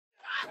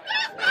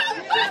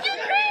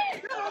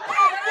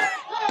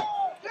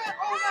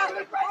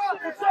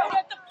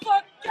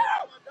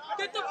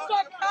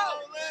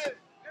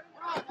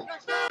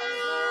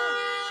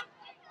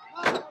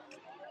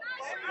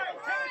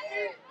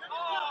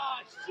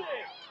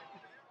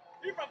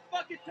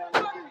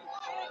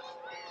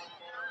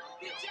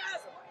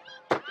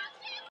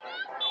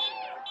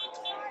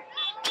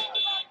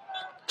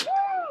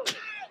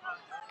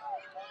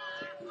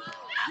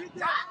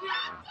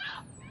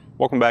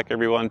Welcome back,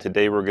 everyone.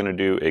 Today we're going to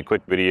do a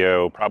quick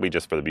video, probably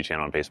just for the B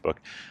channel on Facebook,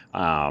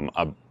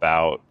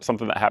 about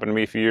something that happened to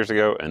me a few years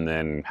ago and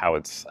then how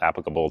it's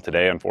applicable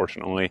today,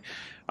 unfortunately.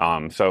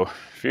 So a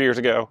few years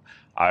ago,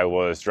 I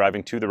was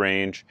driving to the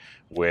range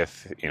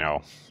with,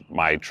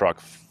 my truck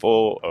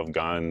full of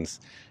guns,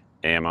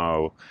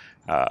 ammo,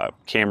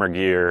 camera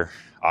gear,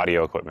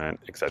 audio equipment,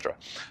 etc.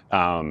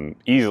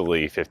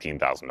 Easily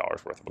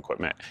 $15,000 worth of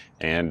equipment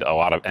and a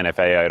lot of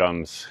NFA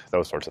items,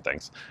 those sorts of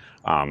things.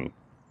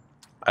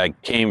 I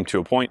came to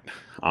a point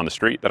on the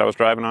street that I was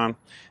driving on,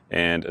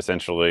 and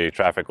essentially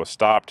traffic was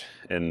stopped,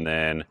 and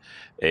then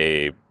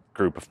a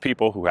group of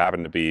people who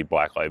happened to be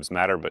Black Lives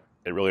Matter, but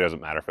it really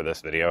doesn't matter for this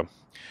video.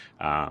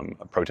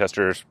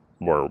 Protesters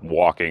were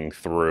walking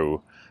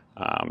through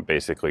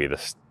basically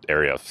this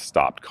area of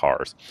stopped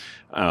cars.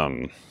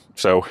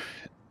 So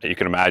you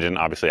can imagine,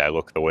 obviously I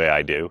look the way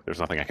I do. There's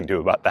nothing I can do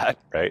about that,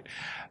 right?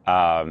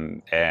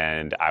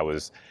 And I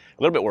was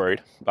a little bit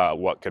worried about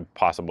what could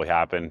possibly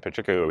happen,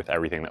 particularly with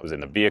everything that was in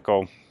the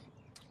vehicle,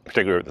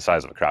 particularly with the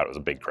size of the crowd. It was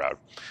a big crowd.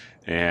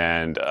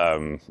 And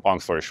long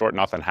story short,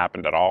 nothing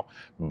happened at all,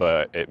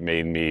 but it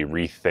made me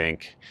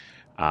rethink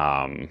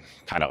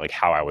kind of like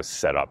how I was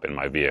set up in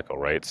my vehicle,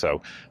 right?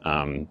 So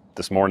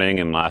this morning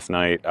and last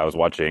night, I was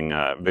watching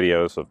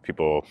videos of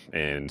people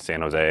in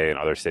San Jose and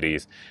other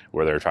cities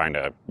where they're trying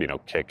to,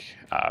 kick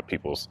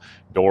people's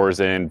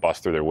doors in,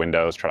 bust through their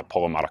windows, try to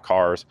pull them out of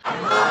cars.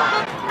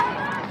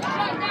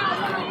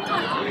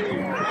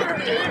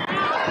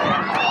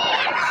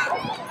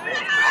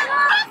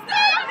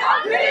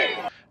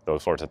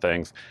 Those sorts of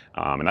things,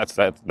 and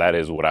that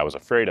is what I was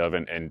afraid of.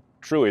 And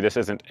truly, this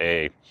isn't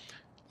a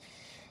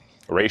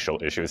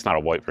racial issue. It's not a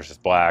white versus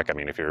black. I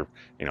mean, if you're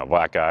a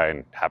black guy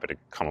and happen to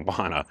come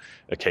upon a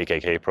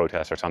KKK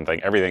protest or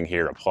something, everything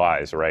here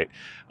applies, right?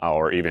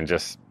 Or even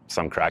just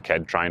some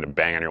crackhead trying to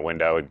bang on your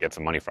window and get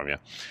some money from you.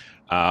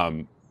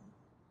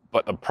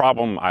 But the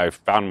problem I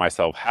found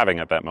myself having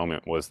at that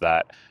moment was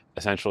that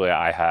essentially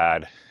I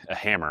had a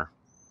hammer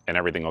and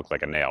everything looked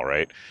like a nail,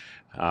 right?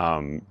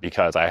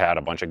 Because I had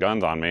a bunch of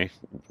guns on me,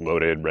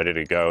 loaded, ready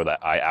to go, that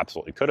I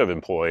absolutely could have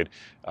employed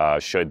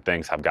should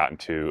things have gotten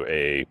to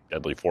a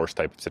deadly force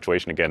type of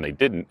situation. Again, they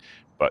didn't,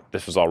 but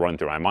this was all run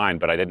through my mind,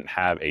 but I didn't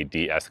have a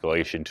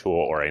de-escalation tool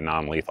or a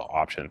non-lethal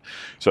option.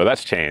 So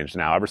that's changed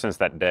now. Ever since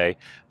that day,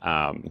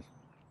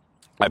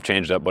 I've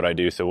changed up what I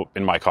do. So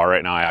in my car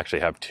right now, I actually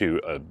have two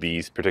of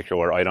these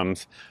particular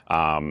items.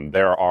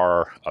 There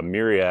are a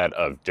myriad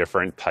of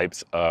different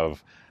types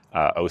of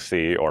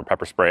OC or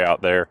pepper spray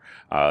out there.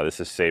 This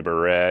is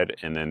Saber Red,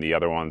 and then the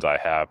other ones I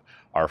have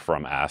are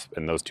from Asp,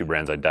 and those two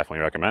brands I definitely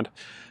recommend.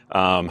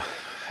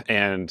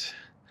 And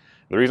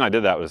the reason I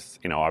did that was,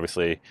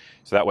 obviously,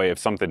 so that way if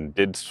something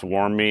did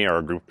swarm me or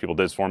a group of people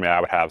did swarm me,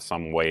 I would have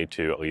some way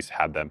to at least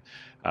have them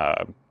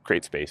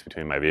create space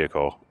between my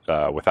vehicle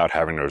without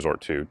having to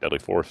resort to deadly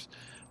force.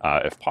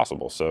 If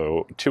possible.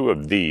 So two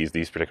of these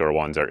particular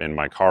ones are in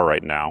my car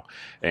right now.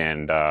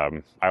 And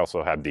I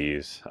also have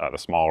these, the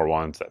smaller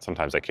ones that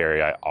sometimes I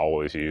carry. I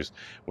always use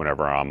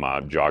whenever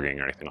I'm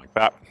jogging or anything like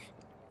that.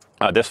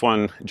 This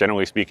one,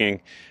 generally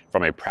speaking,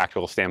 from a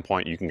practical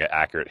standpoint, you can get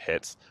accurate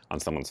hits on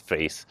someone's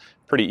face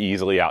pretty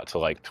easily out to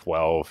like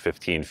 12,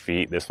 15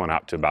 feet. This one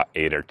out to about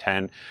 8 or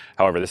 10.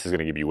 However, this is going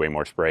to give you way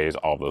more sprays,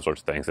 all of those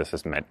sorts of things. This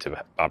is meant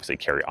to obviously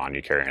carry on.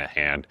 You carry in a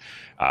hand.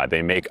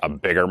 They make a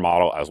bigger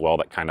model as well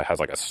that kind of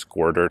has like a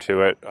squirter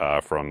to it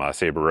from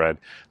Saber Red.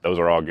 Those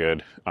are all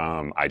good.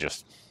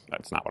 That's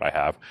not what I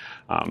have.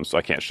 So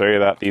I can't show you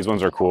that. These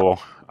ones are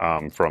cool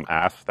from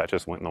Asp. That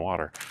just went in the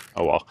water.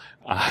 Oh well.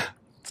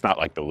 It's not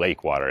like the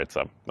lake water, it's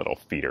a little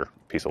feeder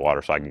piece of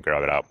water, so I can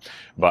grab it out.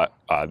 But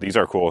these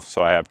are cool,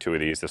 so I have two of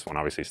these. This one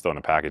obviously is still in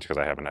the package because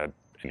I haven't had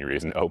any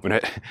reason to open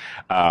it.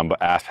 But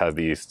Asp has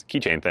these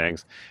keychain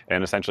things,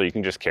 and essentially you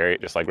can just carry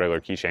it just like regular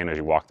keychain as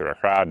you walk through a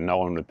crowd. No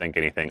one would think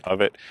anything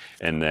of it.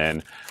 And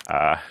then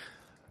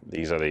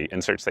these are the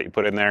inserts that you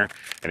put in there.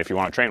 And if you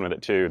want to train with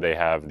it too, they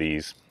have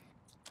these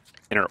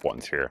inert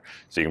ones here,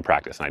 so you can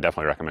practice. And I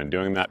definitely recommend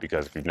doing that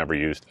because if you've never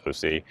used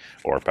OC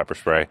or pepper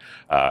spray,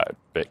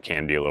 it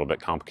can be a little bit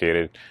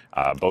complicated.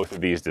 Both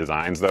of these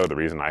designs, though, the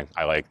reason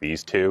I like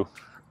these two,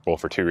 well,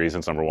 for two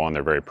reasons. Number one,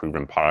 they're very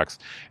proven products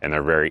and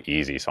they're very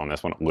easy. So on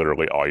this one,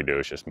 literally all you do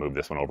is just move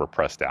this one over,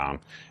 press down,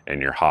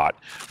 and you're hot.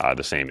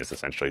 The same is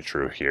essentially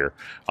true here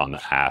on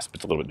the Asp.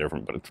 It's a little bit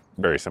different, but it's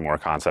very similar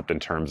concept in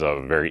terms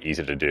of very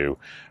easy to do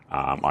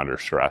under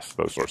stress,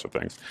 those sorts of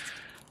things.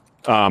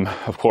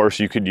 Of course,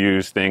 you could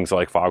use things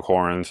like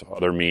foghorns,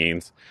 other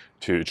means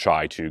to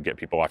try to get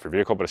people off your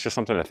vehicle, but it's just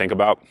something to think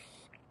about.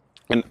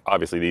 And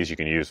obviously these you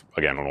can use,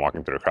 again, when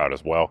walking through a crowd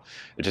as well.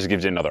 It just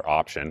gives you another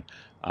option,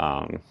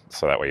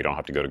 so that way you don't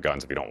have to go to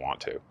guns if you don't want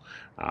to.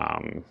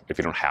 If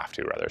you don't have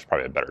to, rather, it's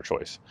probably a better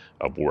choice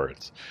of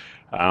words.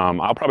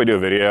 I'll probably do a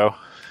video,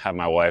 have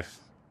my wife,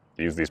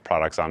 use these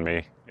products on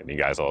me, and you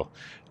guys will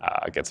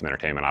get some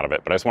entertainment out of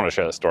it. But I just want to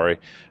share that story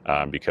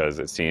because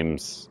it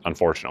seems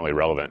unfortunately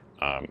relevant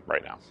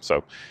right now.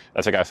 So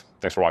that's it, guys.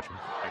 Thanks for watching.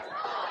 Thanks.